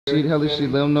Shit, hell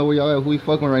shit, let them know where y'all at, who we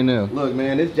fucking right now. Look,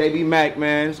 man, this JB Mack,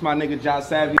 man. This my nigga Jah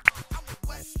Savvy.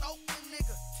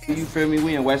 You feel me?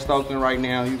 We in West Oakland right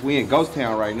now. We in Ghost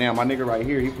Town right now. My nigga right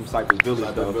here, he from Cypress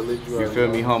Village, though. You feel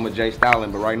me? Home of Jay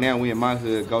Stalin. But right now, we in my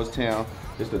hood, Ghost Town.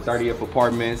 This the 30th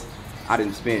apartments. I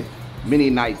done spent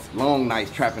many nights, long nights,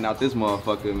 trapping out this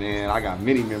motherfucker, man. I got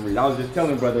many memories. I was just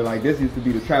telling brother, like, this used to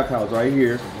be the trap house right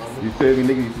here. You feel me?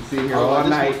 Niggas used to sit here all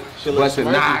night, busting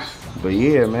knocks. But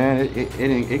yeah, man, it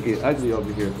get ugly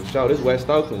over here for sure. This West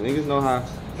Oakland. Niggas know how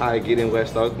I get in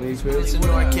West Oakland, you feel me? It's a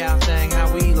North Cal thing,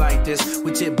 how we like this.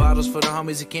 We tip bottles for the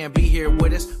homies that can't be here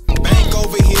with us. Bank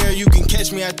over here, you can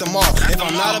catch me at the mall. If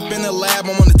I'm not up in the lab,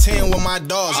 I'm on the 10 with my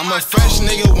dogs. I'm a fresh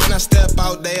nigga, when I step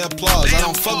out, they applause. I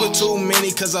don't fuck with too many,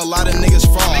 cause a lot of niggas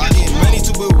fraud. I get money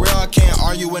to be real, I can't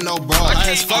argue with no bra.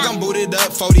 As fuck, I'm booted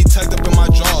up, 40 tucked up in my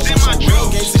drawers. I'm some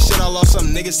real gangsta shit, I lost some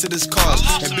niggas to this cause.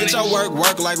 And bitch, I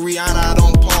work like Rihanna, I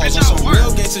don't pause. I'm some real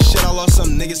gangsta shit, I lost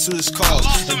some niggas to this cause.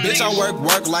 And bitch, I work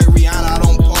like Rihanna, I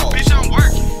don't pause. Bitch, I'm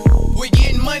working. We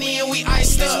getting money and we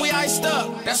iced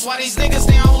up. That's why these niggas,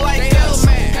 they don't like us.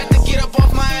 Had to get up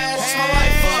off my ass, what's my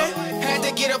life up? Had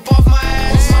to get up off my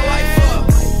ass, what's my life up?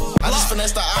 I just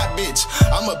finessed the odd bitch,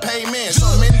 I'm a paid man. So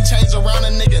many chains around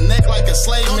a nigga neck like a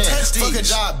slave man. Fuck a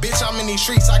job, bitch, I'm in these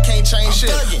streets, I can't change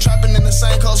shit. Trapping in the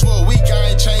same clothes for a week,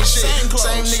 I ain't changed shit.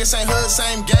 Same nigga, same hood,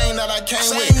 same gang that I came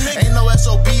with. Ain't no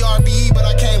SOB, RBE, but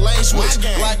I can't lane switch.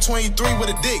 Glock 23 with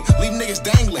a dick, leave niggas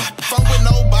dangling. Fuck with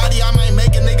nobody, I might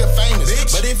make a nigga famous.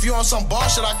 But if you on some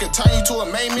bullshit, I could turn you to a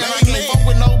main man. I can't fuck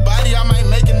with nobody, I might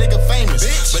make a nigga famous.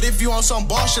 But if you on some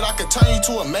bullshit, I could turn you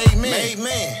to a made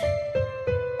man.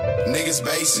 Niggas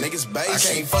basic. I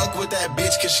can't fuck with that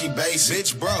bitch cause she basic.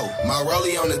 Bitch, bro, my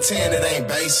rollie on the 10, it ain't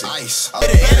basic. Ice.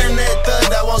 The internet thug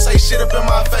that won't say shit up in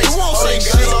my face. All they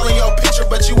guns all in your picture,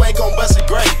 but you ain't gon' bust it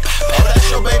great. Oh, that's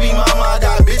your baby mama, I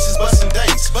got bitches busting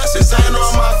dates. Designer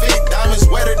on my fit, diamonds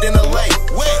wetter than a lake.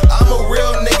 I'm a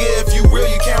real nigga, if you real,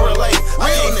 you can't relate.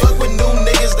 I can't fuck with new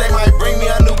niggas, they might bring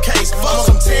me a new case. I'm on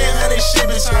some 1000 shit,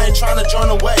 bitch, I ain't tryna join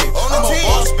the wave. I'm a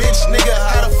boss bitch, nigga,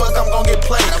 how the fuck I'm gon' get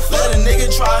played? Let a nigga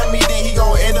try me, then he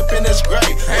gon' end up in this grave.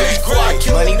 Before I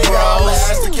kill a nigga, I'ma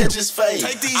ask to catch his fade.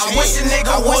 I wish a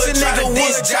nigga would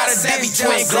Jah Savvy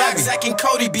twin Glock. Zach and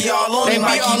Cody be all on him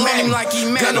like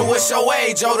he Mack. Gonna wish your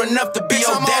age, old enough to be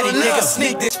your daddy, nigga.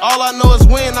 Sneak this. All I know is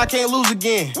win, I can't lose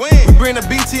again. We bring the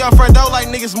BT off front door like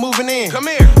niggas moving in. Come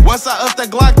here. Once I up that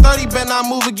Glock 30, bet not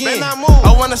move again.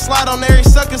 I wanna slide on every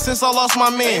sucker since I lost my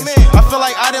mans. I feel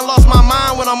like I done lost my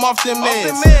mind when I'm off them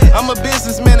meds. I'm a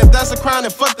businessman, if that's a crime,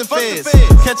 then fuck the feds.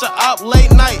 Catch a op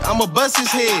late night, I'ma bust his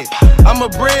head. I'm a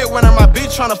breadwinner, my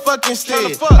bitch tryna fuck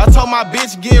instead. I told my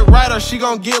bitch get right or she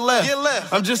gon' get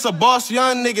left. I'm just a boss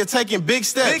young nigga taking big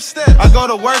steps. I go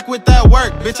to work with that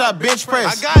work, bitch, I bench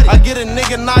press. I get a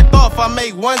nigga knocked off, I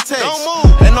make one text.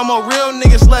 Ain't no more real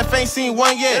niggas left, ain't seen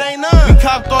one yet. We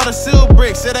copped all the seal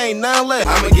bricks, it ain't none left.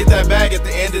 I'ma get that bag at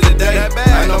the end of the day.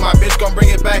 I know my bitch gon' bring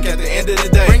it back at the end of the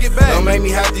day. Don't make me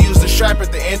have to use the strap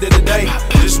at the end of the day.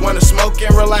 Just wanna smoke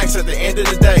and relax at the end of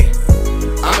the day.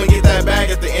 I'ma get that bag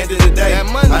at the end of the day.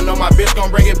 I know my bitch gon'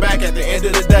 bring it back at the end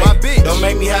of the day. Don't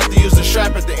make me have to use the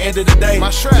strap at the end of the day.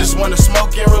 Just wanna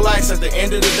smoke and relax at the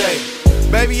end of the day.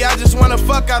 Baby, I just wanna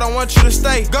fuck, I don't want you to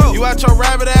stay. Go. You out your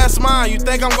rabbit ass mind, you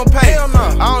think I'm gon' pay? Hell no.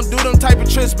 I don't do them type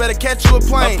of trips, better catch you a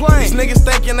plane. These niggas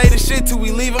thinking they the shit till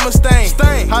we leave them a stain.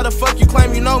 How the fuck you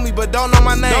claim you know me but don't know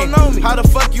my name? How the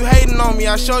fuck you hating on me,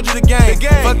 I showed you the game.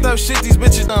 Fucked up shit, these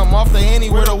bitches dumb. Off the Henny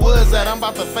where the woods at, I'm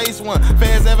about to face one.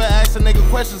 Fans ever ask a nigga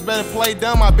questions, better play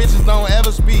dumb. My bitches don't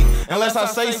ever speak unless I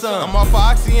say something. I'm off of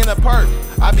Oxy in a perk,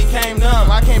 I became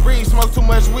numb. I can't breathe, smoke too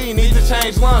much weed, need to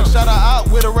change lungs. Shut her out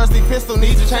with a rusty pistol,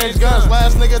 need to change guns.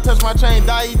 Last nigga touched my chain,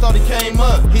 die, he thought he came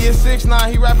up. He is 6'9",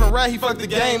 he rapping rap, he fucked the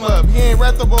game up. He ain't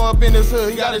reputable up in his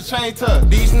hood, he got his chain tucked.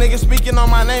 These niggas speaking on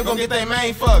my name, gon' get they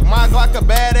main fucked. My Glock a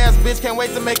badass bitch, can't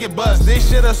wait to make it bust. This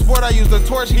shit a sport, I use the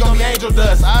torch, he gon' be angel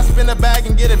dust. I spin the bag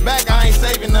and get it back, I ain't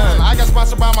saving none. I got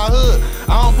sponsored by my hood,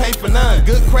 I don't pay for none.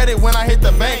 Good credit when I hit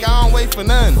the bank, I don't wait for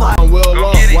none. I'm well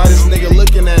off, why this nigga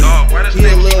looking at me? He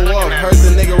a little off, heard the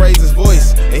nigga raise his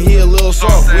voice, and he a little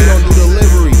soft. We don't do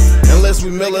delivery unless we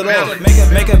mill it off.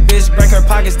 Make a bitch break her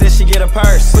pockets, then she get a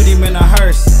purse. Put him in a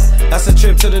hearse, that's a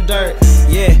trip to the dirt.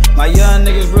 Yeah, my young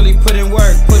niggas really put in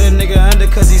work. Put a nigga under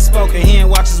cause he spoke and he ain't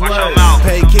watch his words.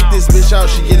 Pay, kick this bitch out,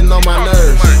 she getting on my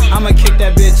nerves. I'ma kick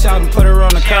that bitch out and put her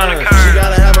on the curb. She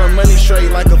gotta have her money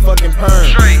straight like a fucking perm.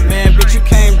 Man, bitch, you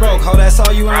came broke, ho, that's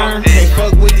all you earn. Can't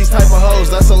fuck with these type of hoes,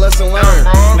 that's a lesson learned.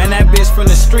 Man, that bitch from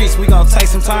the streets, we gon' take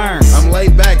some turns. I'm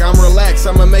laid back, I'm relaxed,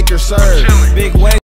 I'ma make her serve. Big way.